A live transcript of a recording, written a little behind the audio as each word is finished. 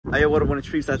Hey, what up, one of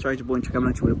trees? That's right, your boy, coming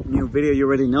at you with a new video. You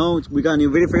already know we got a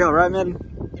new video for y'all, right, man?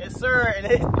 Yes, sir.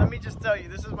 And let me just tell you,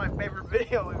 this is my favorite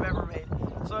video we've ever made.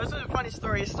 So this is a funny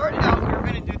story. It started out, we were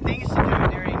going to do things to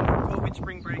do during COVID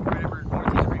spring break, or whatever,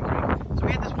 quarantine spring break. So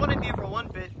we had this one idea for one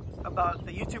bit about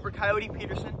the YouTuber Coyote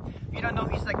Peterson. If you don't know,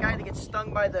 he's that guy that gets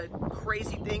stung by the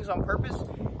crazy things on purpose.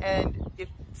 And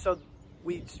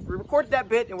we recorded that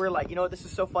bit, and we're like, you know what, this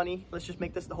is so funny. Let's just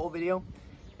make this the whole video.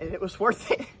 And it was worth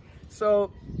it.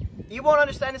 So you won't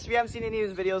understand this if you haven't seen any of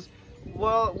his videos.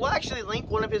 Well, we'll actually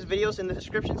link one of his videos in the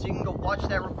description, so you can go watch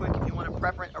that real quick if you want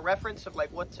a reference of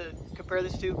like what to compare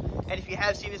this to. And if you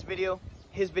have seen his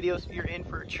videos, you're in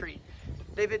for a treat.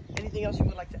 David, anything else you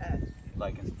would like to add?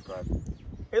 Like and subscribe.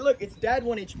 Hey, look, it's Dad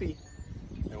 1 HP.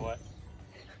 Hey, what?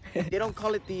 They don't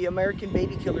call it the American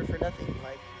baby killer for nothing.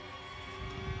 Like,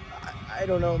 I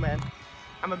don't know, man.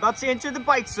 I'm about to enter the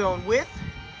bite zone with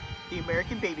the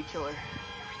American baby killer.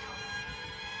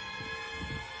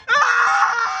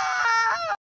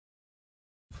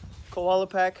 Koala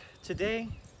pack. Today,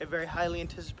 a very highly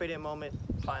anticipated moment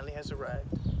finally has arrived.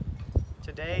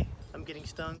 Today, I'm getting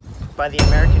stung by the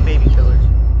American baby killer.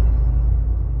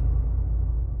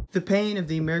 The pain of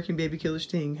the American baby killer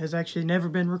sting has actually never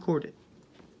been recorded.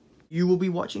 You will be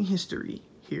watching history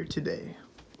here today.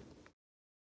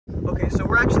 Okay, so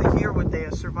we're actually here with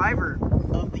a survivor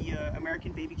of the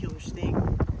American baby killer sting.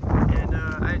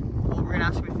 And we're gonna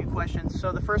ask him a few questions.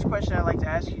 So the first question I'd like to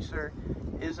ask you, sir,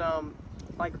 is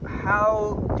like,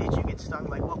 how did you get stung?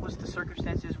 Like, what was the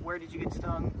circumstances? Where did you get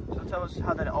stung? So tell us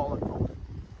how that all unfolded.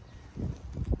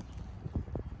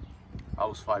 I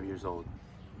was 5 years old,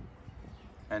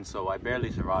 and so I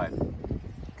barely survived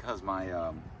because my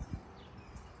I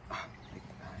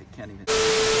can't even.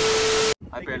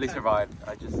 I barely survived.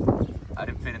 I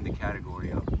didn't fit in the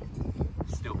category of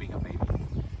still being a baby.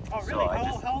 Oh, really?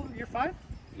 So how old? You're 5?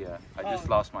 Yeah, I just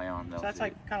lost my arm. So that's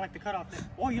like kind of like the cutoff thing.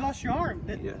 Oh, you lost your arm.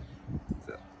 Yeah.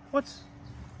 So. What's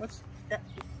yeah,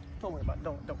 don't worry about it.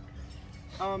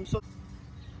 Don't. So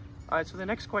all right, so the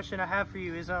next question I have for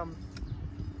you is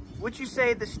would you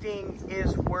say the sting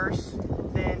is worse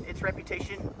than its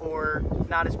reputation or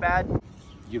not as bad?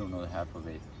 You don't know the half of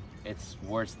it. It's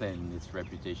worse than its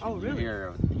reputation. Oh, really?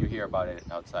 You hear about it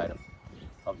outside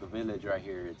of the village right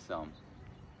here.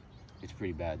 It's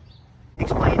pretty bad.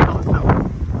 Explain how it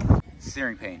felt.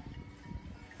 Searing pain.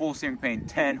 Full searing pain,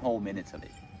 10 whole minutes of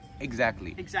it.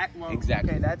 Exactly. Exactly.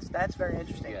 Exactly. Okay, that's very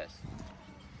interesting. Yes.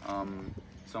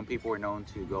 Some people are known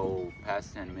to go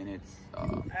past 10 minutes.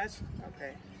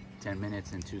 Okay. 10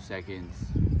 minutes and 2 seconds.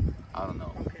 I don't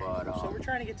know. Okay. But so we're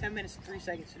trying to get 10 minutes and 3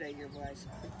 seconds today here, boys.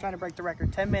 We're trying to break the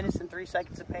record. 10 minutes and 3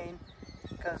 seconds of pain,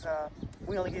 because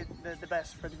we only get the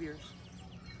best for the viewers.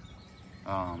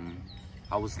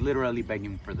 I was literally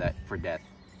begging for death.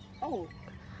 Oh.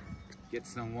 Get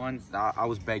someone. I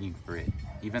was begging for it,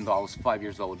 even though I was 5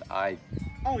 years old.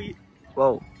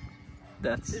 Whoa,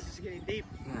 that's. This is getting deep.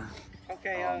 Yeah.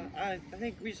 Okay. I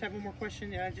think we just have one more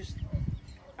question.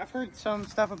 I've heard some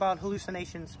stuff about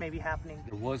hallucinations maybe happening.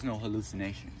 There was no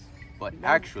hallucinations, but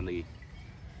actually,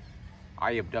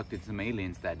 I abducted some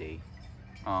aliens that day.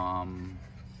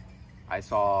 I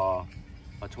saw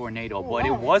a tornado, but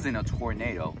it wasn't a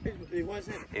tornado. It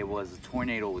wasn't? It was a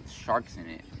tornado with sharks in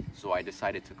it, so I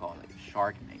decided to call it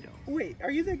Sharknado. Wait,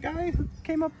 are you the guy who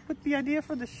came up with the idea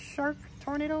for the shark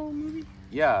tornado movie?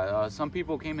 Yeah, some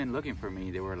people came in looking for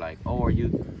me. They were like, oh, are you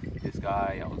this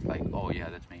guy? I was like, oh yeah,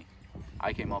 that's me.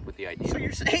 I came up with the idea. So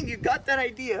you're saying you got that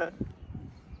idea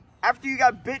after you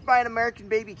got bit by an American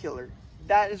baby killer?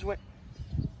 That is what...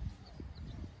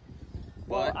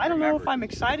 Well, I don't know if I'm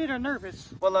excited or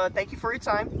nervous. Well, thank you for your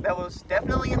time. That was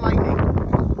definitely enlightening.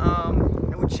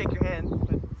 I would shake your hand,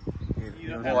 but you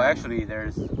don't have... Well, actually,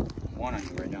 there's one on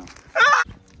you right now.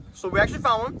 So we actually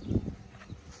found one.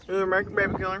 It was an American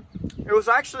baby killer. It was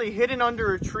actually hidden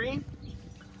under a tree.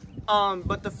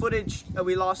 But the footage,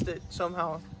 we lost it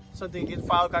somehow. The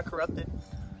file got corrupted.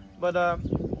 But I'm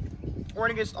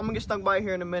gonna get stung by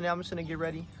here in a minute. I'm just gonna get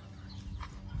ready.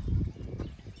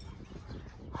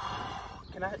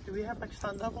 Do we have like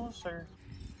stun doubles, or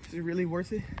is it really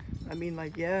worth it? I mean,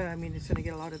 like, yeah, I mean, it's gonna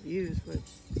get a lot of views, but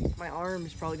my arm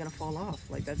is probably gonna fall off.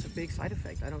 Like, that's a big side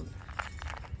effect. Come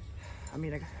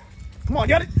on,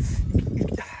 got it.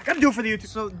 I gotta do it for the YouTube.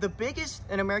 So the biggest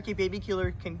an American baby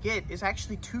killer can get is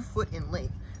actually 2 foot in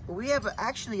length. But we have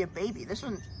actually a baby. This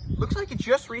one looks like it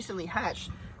just recently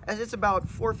hatched, as it's about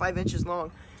 4 or 5 inches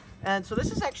long. And so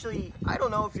this is actually, I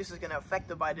don't know if this is going to affect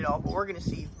the bite at all, but we're going to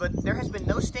see. But there has been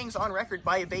no stings on record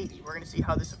by a baby. We're going to see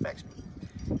how this affects me.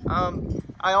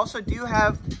 I also do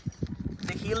have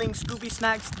the healing Scooby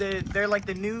snacks. They're like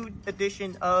the new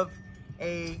edition of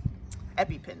a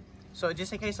EpiPen. So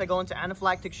just in case I go into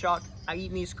anaphylactic shock, I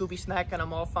eat me a Scooby snack and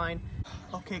I'm all fine.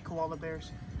 Okay, koala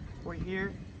bears, we're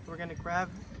here. We're gonna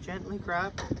gently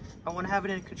grab. I want to have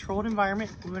it in a controlled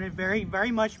environment. We want to very, very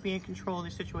much be in control of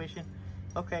the situation.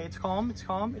 Okay, it's calm. It's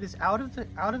calm. It is out of the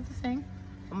thing.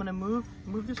 I'm gonna move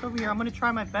this over here. I'm gonna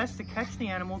try my best to catch the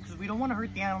animal because we don't want to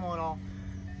hurt the animal at all.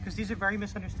 Because these are very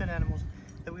misunderstood animals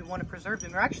that we want to preserve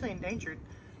them. They're actually endangered,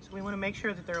 so we want to make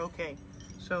sure that they're okay.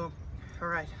 So, all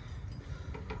right.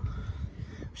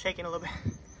 I'm shaking a little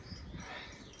bit.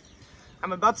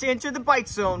 I'm about to enter the bite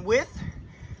zone with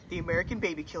the American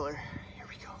baby killer. Here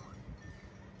we go.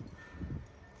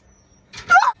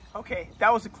 Okay,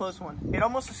 that was a close one. It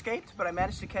almost escaped, but I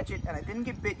managed to catch it, and I didn't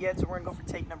get bit yet, so we're gonna go for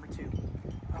take number 2.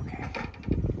 Okay.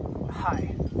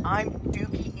 Hi, I'm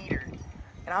Dookie Eater,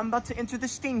 and I'm about to enter the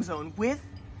sting zone with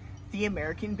the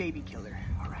American baby killer.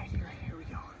 All right, here we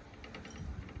go.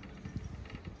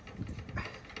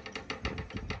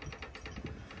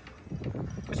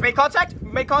 It's made contact.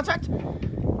 We made contact.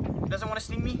 It doesn't want to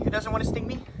sting me. It doesn't want to sting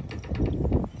me.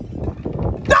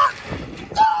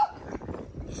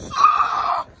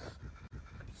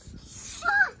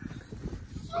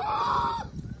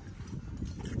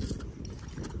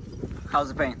 How's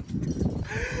the pain?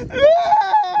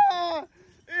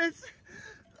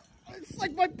 It's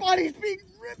like my body's being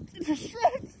ripped into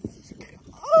shreds.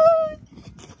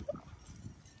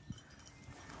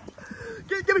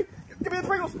 Give me the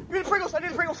Pringles. Give me the Pringles. I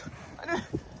need the Pringles.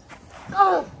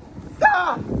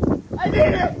 I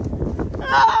need it.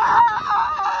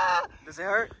 Does it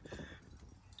hurt?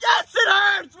 Yes, it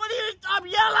hurts. What are you? I'm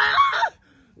yelling.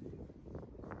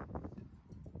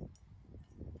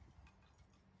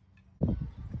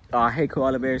 Hey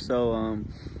koala bear, so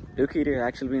Dookie Eater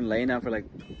actually been laying down for like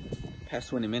past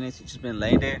 20 minutes. He's just been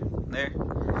laying there.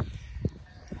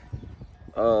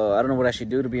 I don't know what I should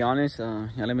do, to be honest. Y'all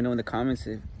let me know in the comments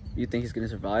if you think he's gonna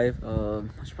survive. I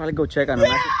should probably go check on him.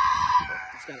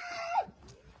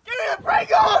 Give me the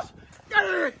Pringles!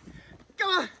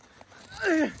 Come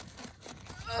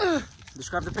on!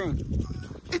 Describe the pain.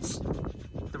 It's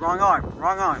the wrong arm.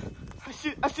 I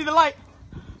see the light.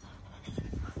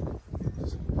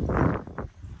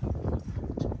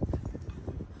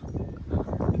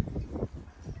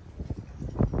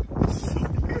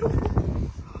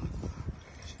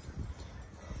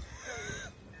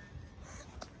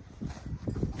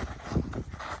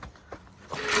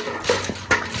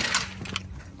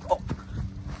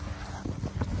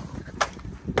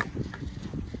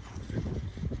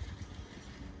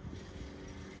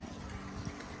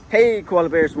 Hey koala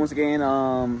bears, once again,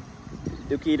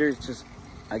 Dookie Eater's just,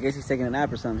 I guess he's taking a nap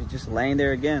or something. He's just laying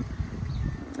there again.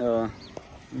 You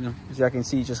know, as y'all can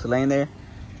see, he's just laying there.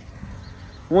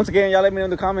 Once again, y'all let me know in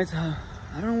the comments. I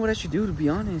don't know what I should do, to be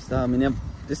honest. I mean,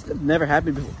 this never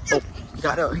happened before. Oh, he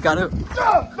got up.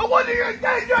 No wonder you're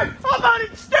endangered! I'm out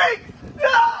of stink!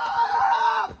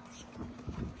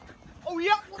 Oh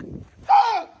yeah!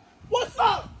 What's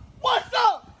up?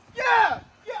 Yeah!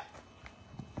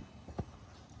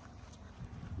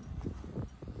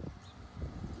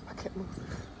 I can't move.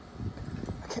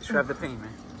 Describe the pain,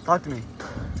 man. Talk to me.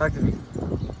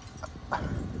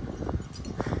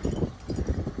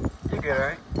 You good,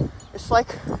 right? It's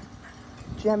like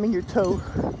jamming your toe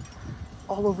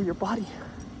all over your body.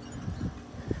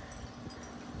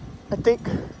 I think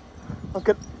I'm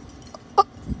gonna...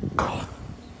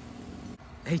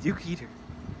 Hey, Dookie Eater.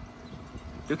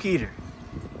 I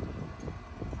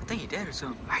think you're dead or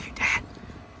something. Are you dead?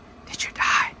 Did you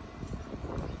die?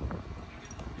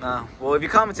 No. Well, if you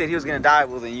commented he was gonna die,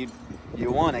 well then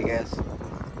you won, I guess.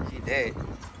 He dead.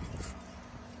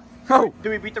 Oh! Did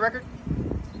we beat the record?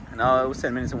 No, it was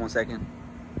 10 minutes and 1 second.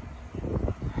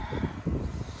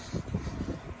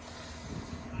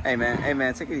 Hey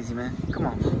man, take it easy, man. Come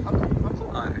on. I'm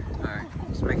cool. All right.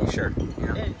 Just making sure, you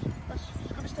know. Hey, let's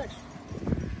go to sticks.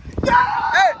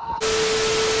 Hey!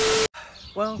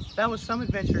 Well, that was some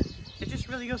adventure. It just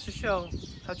really goes to show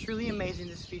how truly amazing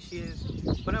this species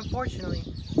is. But unfortunately,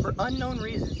 for unknown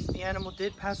reasons, the animal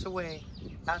did pass away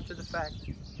after the fact.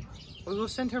 We will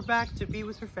send her back to be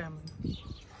with her family.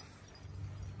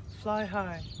 Fly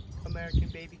high, American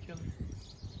baby killer.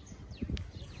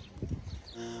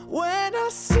 When I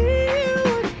see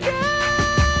you again,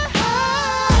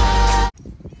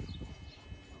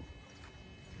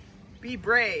 be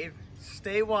brave,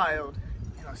 stay wild,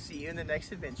 and I'll see you in the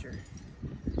next adventure.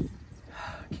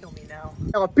 Kill me now.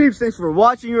 Hey, peeps, thanks for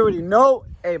watching. You already know.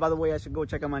 Hey, by the way, I should go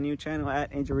check out my new channel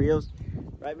at Angel Rios.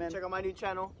 Right, man? Check out my new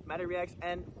channel, Matty Reacts,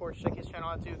 and of course, check his channel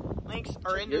out too. Links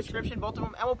are in the description, both of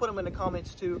them, and we'll put them in the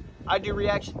comments too. I do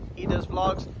reaction, he does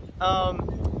vlogs.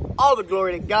 All the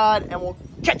glory to God, and we'll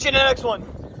Catch you in the next one.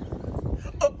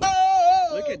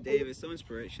 Look at David, so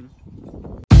inspirational.